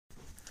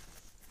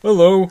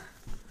Hello.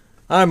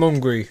 I'm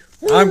hungry.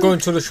 I'm going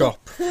to the shop.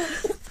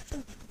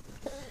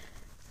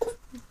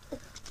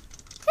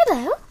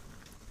 Hello.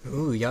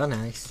 Ooh, you're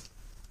nice.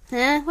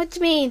 Huh? What do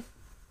you mean?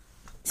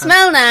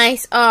 Smell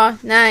nice. Oh,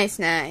 nice.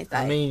 I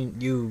mean,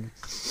 you...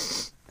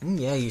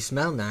 Yeah, you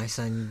smell nice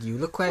and you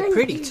look quite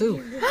pretty too.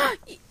 You're going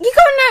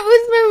out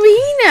with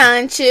Marina,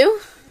 aren't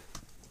you?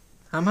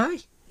 Am I?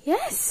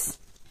 Yes.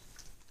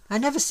 I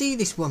never see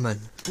this woman.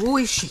 Who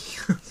is she?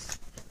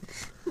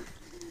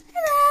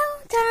 Hello,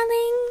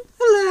 darling.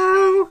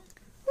 Hello.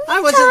 Were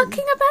you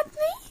talking about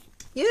me?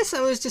 Yes,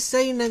 I was just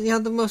saying that you're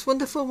the most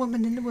wonderful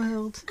woman in the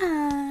world.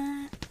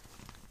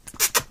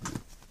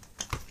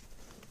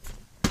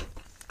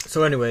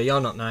 So anyway,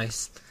 you're not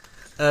nice.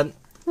 I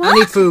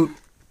need food.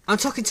 I'm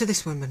talking to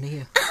this woman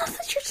here. Oh, I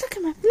thought you were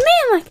talking about me.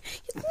 I'm like,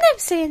 you'd never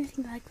say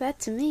anything like that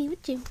to me,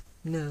 would you?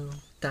 No,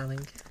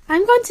 darling.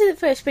 I'm going to the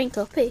first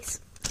sprinkle, please.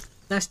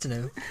 Nice to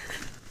know.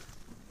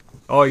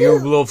 Oh, you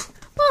love.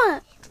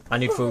 What? I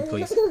need food,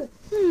 please.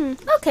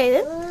 Okay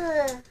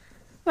then.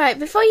 Right,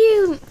 before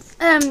you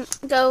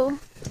go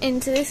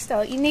into this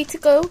store, you need to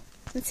go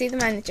and see the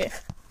manager.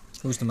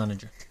 Who's the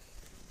manager?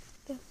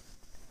 Hello,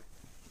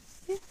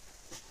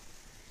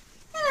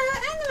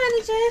 I'm the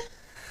manager.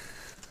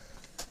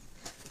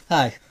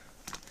 Hi.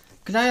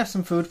 Could I have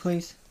some food,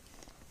 please?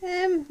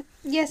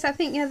 Yes, I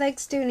think your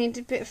legs do need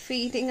a bit of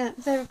feeding up.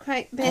 They're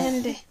quite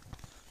bendy.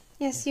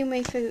 Yes, you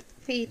may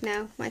feed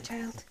now, my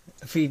child.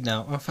 Feed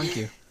now. Oh, thank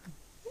you.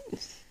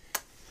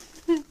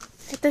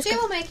 She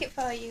will make it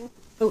for you.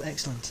 Oh,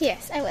 excellent.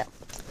 Yes, I will.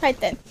 Right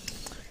then.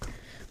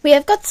 We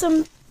have got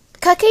some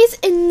cookies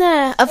in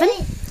the oven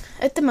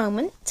at the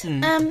moment.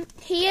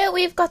 Here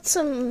we've got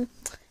some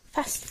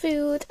fast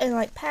food and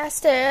like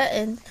pasta,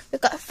 and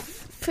we've got a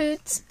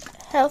fruit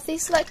healthy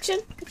selection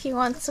if you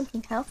want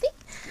something healthy.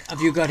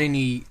 Have you got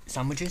any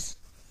sandwiches?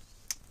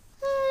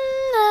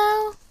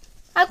 No.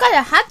 I've got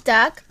a hot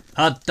dog.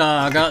 Hot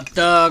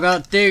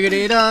dog,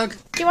 diggity dog.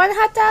 Do you want a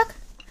hot dog?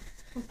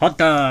 Hot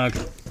dog.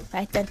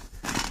 Right then.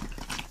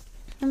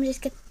 Let me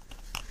just get...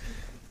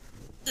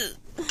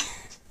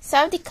 It's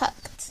already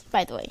cooked,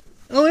 by the way.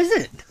 Oh, is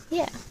it?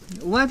 Yeah.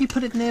 Why have you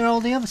put it near all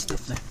the other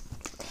stuff then?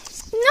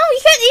 No,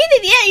 you can't eat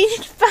it yet. You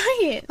need to buy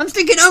it. I'm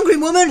stinking hungry,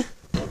 woman.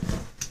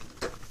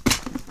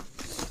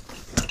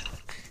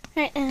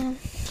 Right,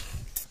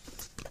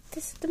 put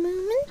this at the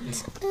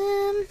moment.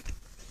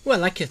 Well,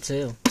 I like your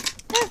tail.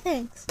 Oh,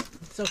 thanks.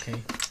 It's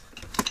okay.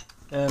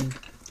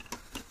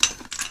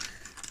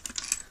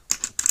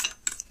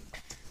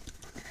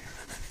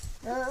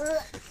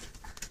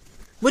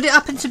 Would it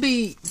happen to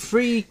be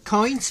 3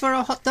 coins for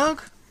a hot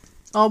dog?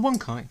 Or 1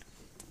 coin?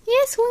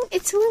 Yes,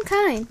 it's one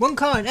kind. 1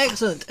 coin,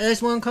 excellent.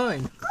 There's 1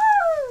 coin.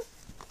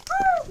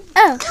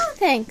 Oh,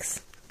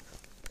 thanks.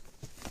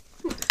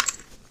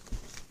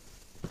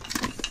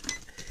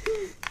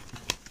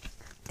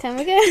 Come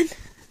again.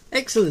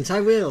 Excellent,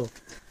 I will.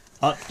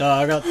 Hot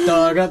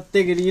dog,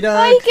 diggity dog.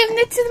 Why are you giving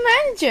it to the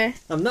manager?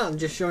 I'm not, I'm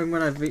just showing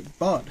what I've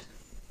bought.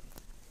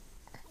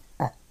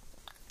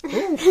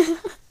 Ooh.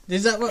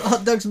 Is that what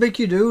hot dogs make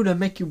you do? They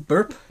make you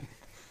burp?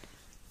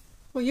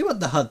 Well, you want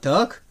the hot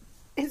dog.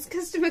 It's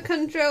customer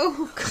control.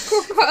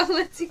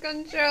 Quality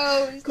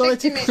control. It's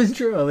Quality checking it.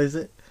 control, is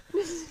it?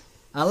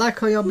 I like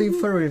how you're being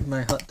furry with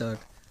my hot dog.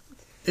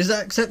 Is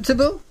that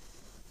acceptable?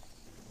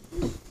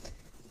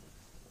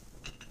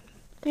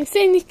 You're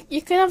saying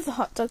you can have the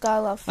hot dog I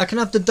love. I can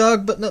have the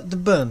dog, but not the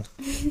bun.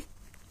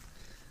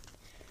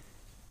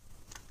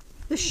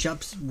 This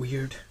shop's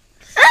weird.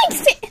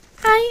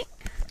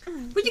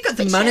 Well, you got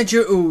the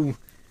manager who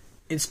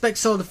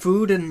inspects all the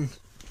food and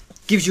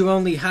gives you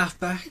only half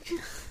back.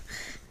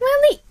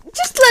 Well,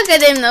 just look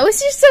at him though.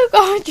 He's just so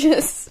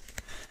gorgeous.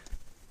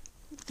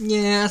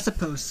 Yeah, I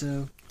suppose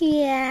so.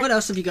 Yeah. What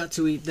else have you got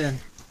to eat then?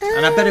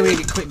 And I better eat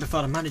it quick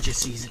before the manager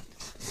sees it.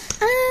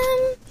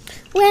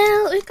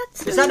 Well, we've got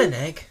some... Is that an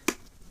egg?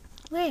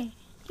 Where?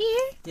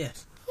 Here?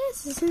 Yes.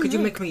 Yes, it's an Could you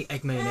egg. make me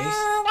egg mayonnaise?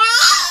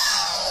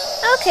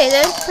 Okay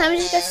then, let me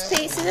just get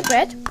a piece of the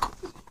bread.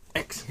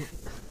 Excellent.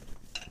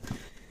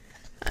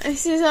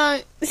 This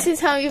is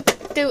how you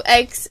do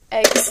egg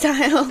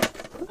style.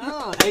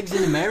 Oh, eggs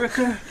in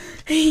America?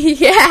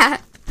 Yeah.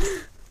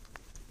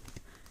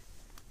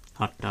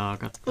 Hot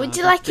dog. Would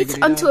you like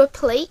it onto a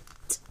plate?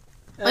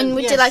 And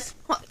would yes. you like...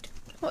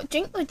 What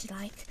drink would you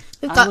like?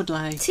 We've I got would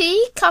like...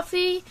 tea,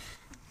 coffee,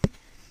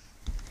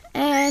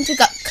 and we've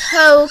got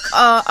Coke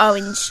or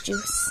orange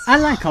juice. I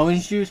like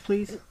orange juice,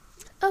 please.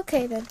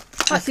 Okay then.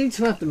 I seem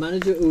to have the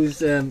manager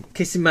who's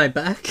kissing my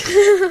back.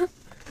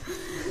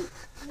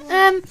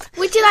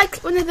 Would you like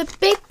one of the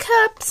big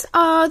cups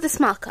or the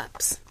small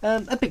cups?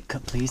 A big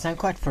cup, please. I'm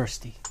quite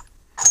thirsty.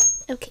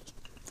 Okay.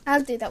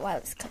 I'll do that while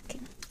it's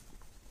cooking.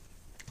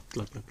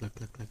 Glug, glug, glug,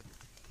 glug, glug.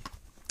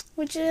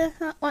 Would you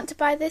want to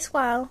buy this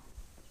while?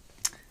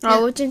 Yeah.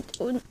 Or would you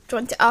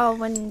want it all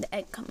when the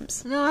egg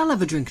comes? No, I'll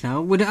have a drink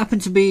now. Would it happen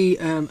to be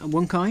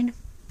 1 coin?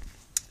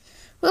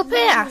 We'll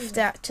pay it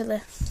after,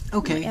 actually.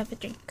 Okay. Let have a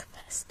drink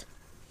first.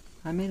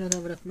 I may not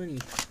have enough money.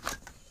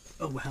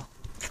 Oh well.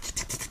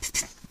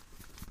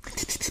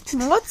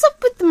 What's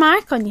up with the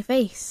mark on your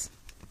face?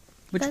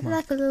 Which There's one?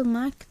 like a little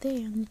mark there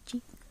on the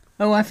cheek.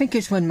 Oh, I think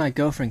it's when my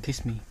girlfriend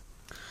kissed me.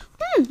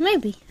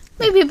 Maybe.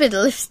 Maybe a bit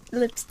of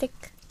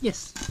lipstick.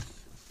 Yes.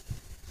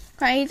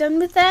 Are you done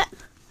with that?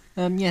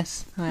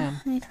 Yes, I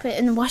am. I need to put it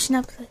in the washing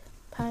up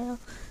pile.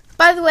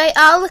 By the way,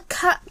 all the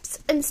cups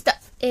and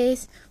stuff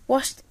is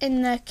washed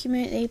in the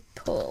community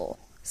pool.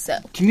 So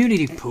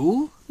Community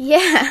pool?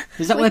 yeah.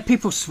 Is that where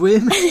people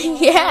swim?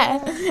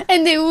 Yeah.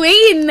 And they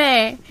wee in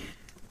there.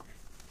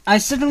 I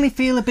suddenly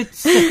feel a bit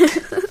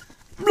sick.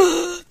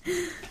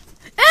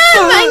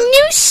 My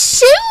new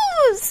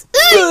shoes!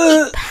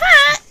 Ooh,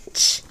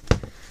 patch!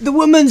 The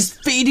woman's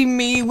feeding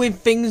me with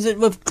things that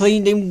we've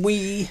cleaned in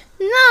wee.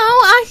 No,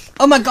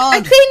 Oh my I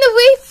god! cleaned the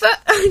wee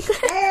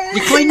first.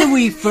 You cleaned the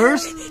wee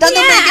first? That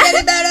don't make it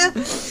any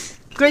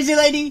better! Crazy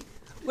lady,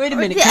 wait a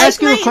minute, can I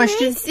ask you a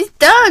question? It's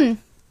done.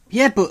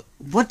 Yeah, but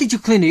what did you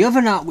clean the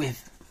oven out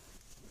with?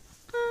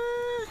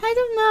 I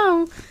don't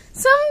know.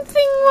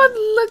 Something what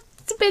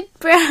looked a bit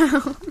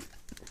brown.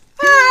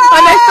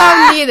 When I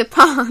found near the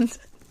pond.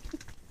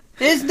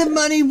 Here's the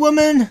money,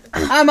 woman!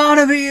 I'm out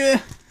of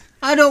here!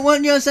 I don't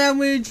want your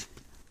sandwich!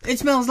 It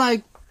smells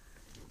like...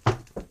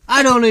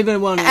 I don't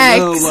even want to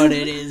know Eggs. what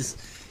it is.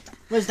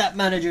 Where's that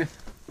manager?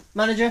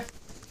 Manager?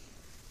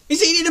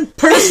 He's eating a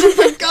person,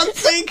 for God's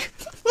sake!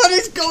 What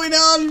is going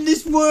on in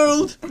this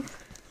world?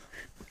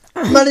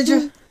 Manager?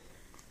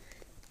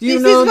 Do you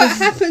This know is what this?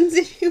 happens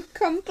if you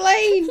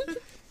complain.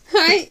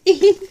 I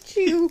eat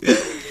you.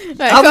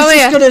 Right, I was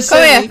just gonna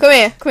say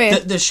come here.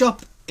 The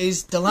shop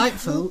is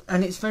delightful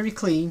and it's very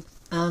clean,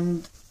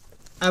 and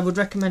I would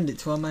recommend it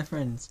to all my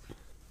friends.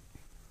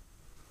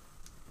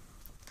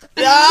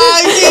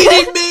 Ah, he's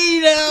eating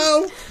me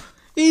now!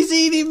 He's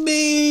eating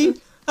me!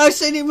 I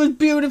said it was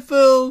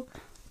beautiful!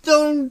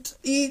 Don't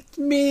eat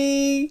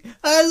me!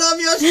 I love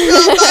your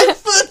straw! My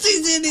foot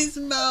is in his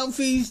mouth!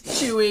 He's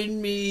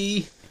chewing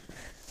me!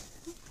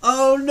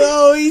 Oh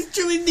no, he's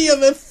chewing the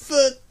other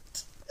foot!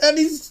 And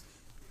he's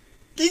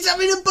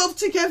having them both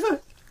together!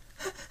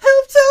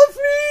 Help, save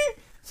me!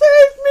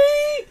 Save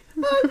me!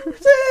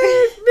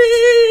 Save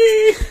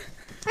me!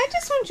 I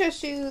just want your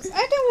shoes. I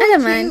I don't don't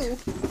want mind.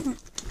 you.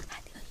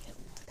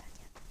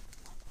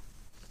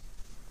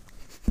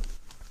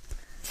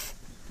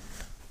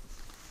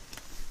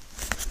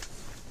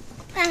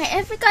 Alright,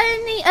 have we got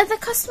any other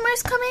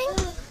customers coming?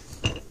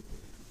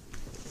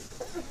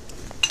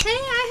 Hey,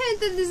 I heard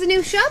that there's a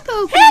new shop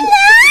open.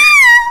 Hello!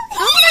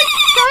 Oh my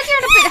god,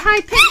 you're a bit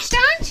high pitched,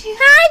 aren't you?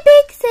 Hi,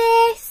 big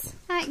sis.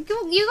 Right,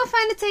 you go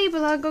find a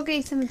table. I'll go get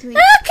you something to eat.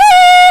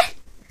 Okay.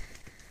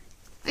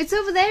 It's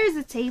over there is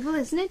a table,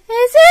 isn't it? Is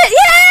it?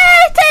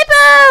 Yay,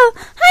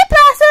 table! Hi,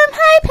 Blossom.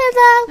 Hi,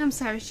 Pillow. I'm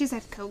sorry, she's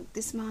had Coke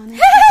this morning.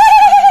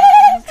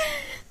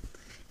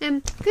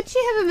 Could she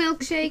have a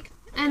milkshake?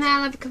 And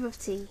I'll have a cup of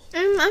tea.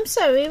 I'm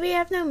sorry, we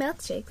have no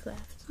milkshakes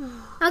left.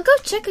 I'll go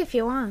check if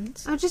you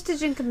want. Oh, just a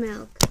drink of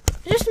milk.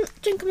 Just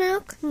drink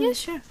milk? Yeah,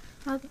 sure.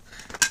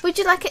 Would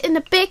you like it in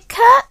the big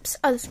cups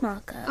or the small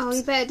cups? Oh,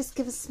 you better just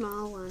give us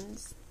small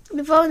ones.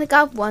 We've only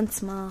got one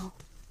small.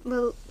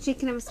 Well, she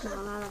can have a small,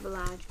 I'll have a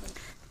large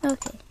one.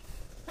 Okay.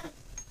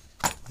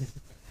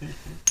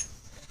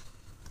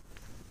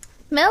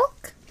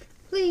 Milk?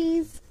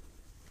 Please.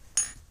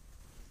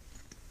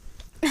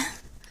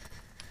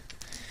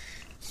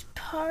 Just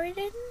pour it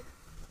in.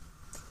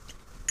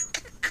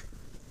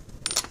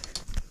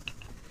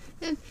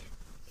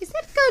 Is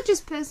that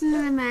gorgeous person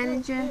the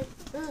manager?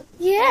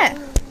 Yeah.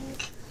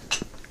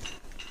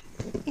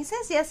 He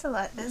says yes a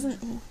lot,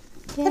 doesn't he?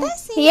 Yeah. Could I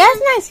see He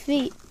has nice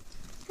feet.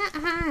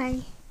 Hi.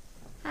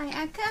 Hi,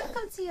 I can't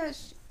come to your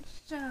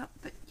shop,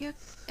 but you're,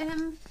 is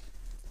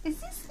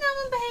this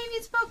normal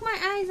behaviour to poke my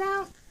eyes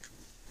out?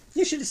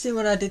 You should have seen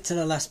what I did to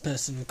the last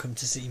person who come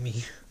to see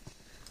me.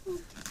 Ow,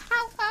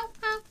 ow,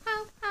 ow,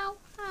 ow, ow,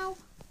 ow.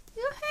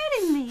 You're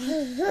hurting me.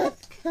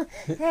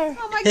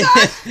 Oh my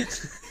god. He's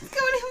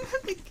going in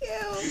for the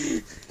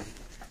kill.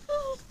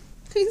 Oh,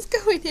 he's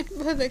going in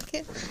for the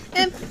kill.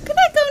 Can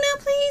I go now,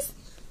 please?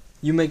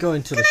 You may go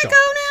into the Can I shop. go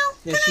now?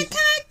 Yes, Can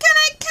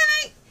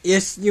I?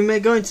 Yes, you may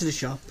go into the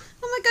shop.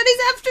 Oh my god,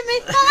 he's after me.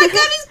 Oh my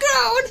god, he's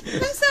grown.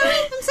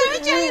 I'm sorry,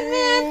 giant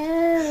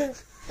man.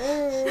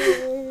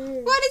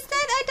 What is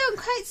that? I don't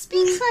quite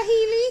speak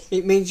Swahili.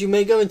 It means you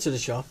may go into the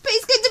shop, But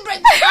he's going to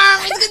break my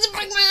arm. He's going to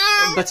break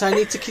my arm. but I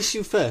need to kiss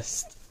you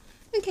first.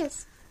 A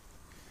kiss.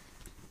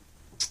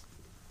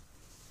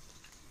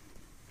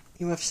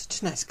 You have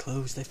such nice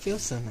clothes, they feel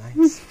so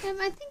nice.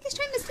 I think he's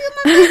trying to steal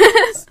my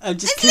buttons. I'm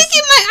just It's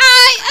licking my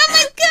eye. Oh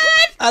my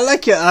god. I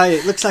like your eye,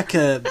 it looks like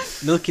a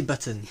milky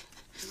button.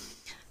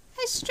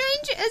 A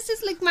stranger has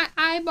just licked my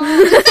eyeball.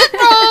 Is that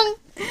wrong?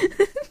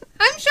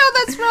 I'm sure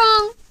that's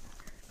wrong.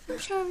 I'm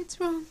sure it's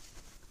wrong.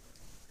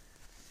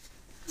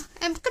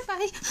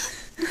 Goodbye.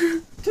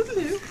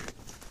 Toodaloo.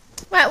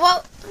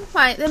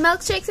 Right, the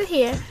milkshakes are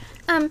here.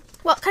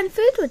 What kind of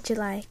food would you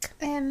like?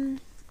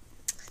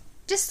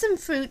 Just some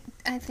fruit,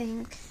 I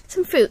think.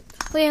 Some fruit.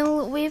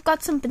 We've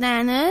got some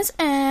bananas,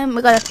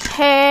 we've got a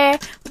pear,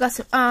 we've got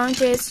some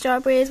oranges,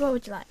 strawberries. What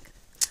would you like?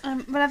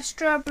 We'll have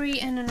strawberry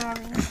and an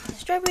orange.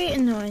 Strawberry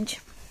and orange.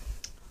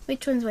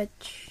 Which one's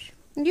which?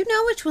 You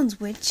know which one's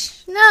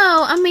which.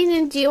 No, I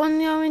mean, do you want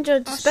the orange or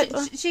the spec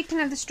one? She can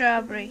have the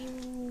strawberry.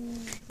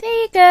 There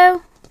you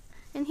go.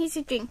 And here's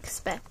your drink,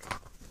 Spec.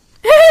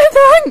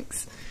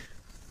 Thanks!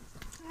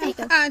 There you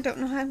go. I don't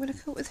know how I'm going to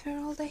cope with her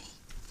all day.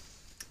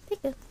 There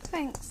you go.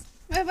 Thanks.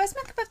 Where's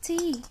my cup of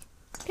tea?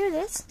 Here it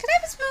is. Can I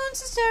have a spoon to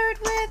stir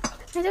it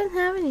with? I don't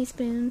have any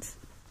spoons.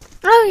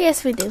 Oh,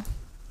 yes, we do.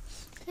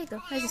 There you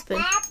go. There's a spoon.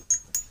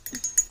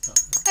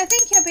 I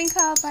think you're being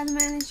called by the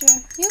manager.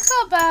 You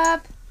call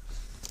Bob.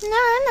 No,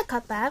 I'm not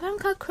called Bob. I'm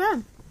called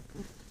Crumb.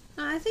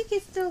 Oh, I think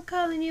he's still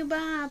calling you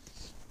Bob.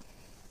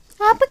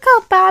 I'll be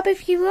called Bob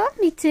if you want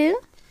me to.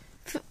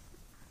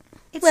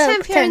 It's Well,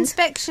 time for your pretend.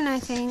 inspection, I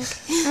think.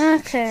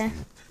 Okay.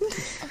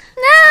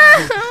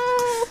 No!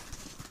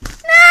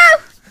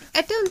 No!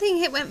 I don't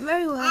think it went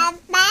very well.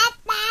 My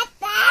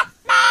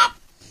Bob.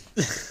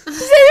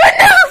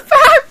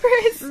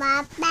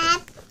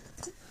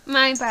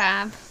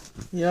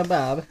 Your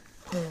Bob.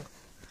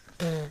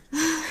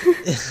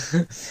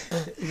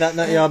 Is that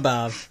not your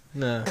Bob?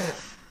 No.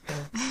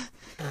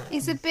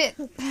 He's a bit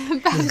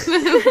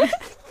bad.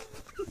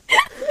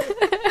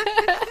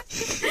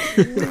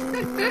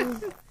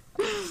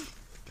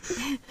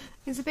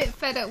 He's a bit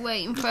fed up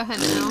waiting for her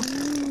now.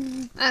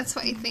 That's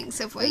what he thinks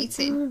of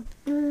waiting.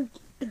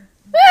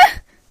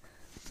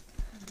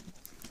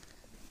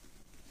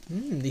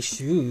 These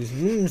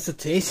shoes. So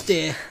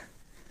tasty.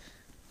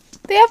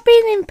 They have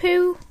been in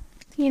poo,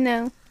 you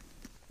know.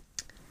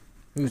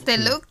 They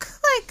look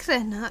like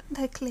they're not.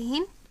 They're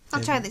clean.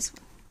 I'll try this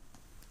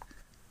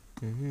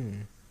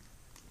one.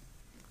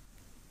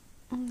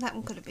 That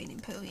one could have been in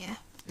poo, yeah.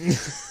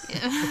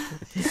 Yeah.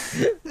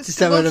 Just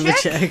have another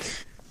check.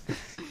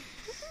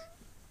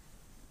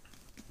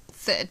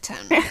 Third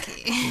time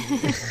lucky.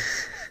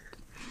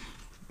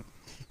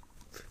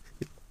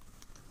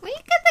 Will you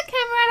get the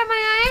camera out of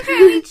my eye? I'm trying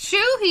to eat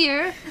shoe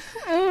here.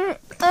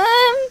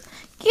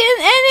 Can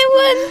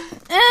anyone,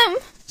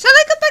 Shall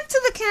I go back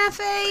to the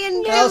cafe and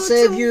I'll go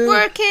save to you.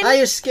 working? I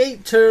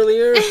escaped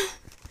earlier.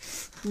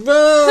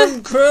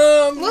 Run,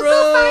 Crumb, We'll run!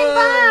 go find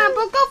Bob.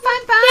 We'll go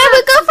find Bob. yeah,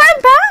 we'll go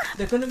find Bob.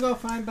 They're gonna go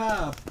find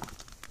Bob.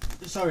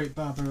 Sorry,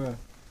 Barbara.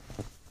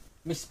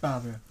 Miss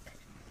Barbara.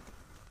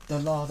 The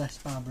Lordess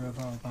Barbara of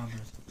all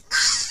Barbaras.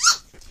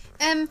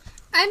 I'm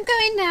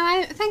going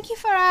now. Thank you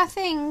for our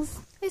things.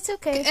 It's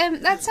okay.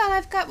 That's all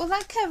I've got. Will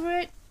that cover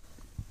it?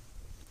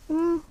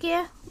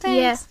 Yeah. Thanks.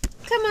 Yeah.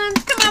 Come on,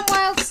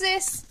 wild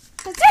sis.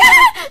 Let's go.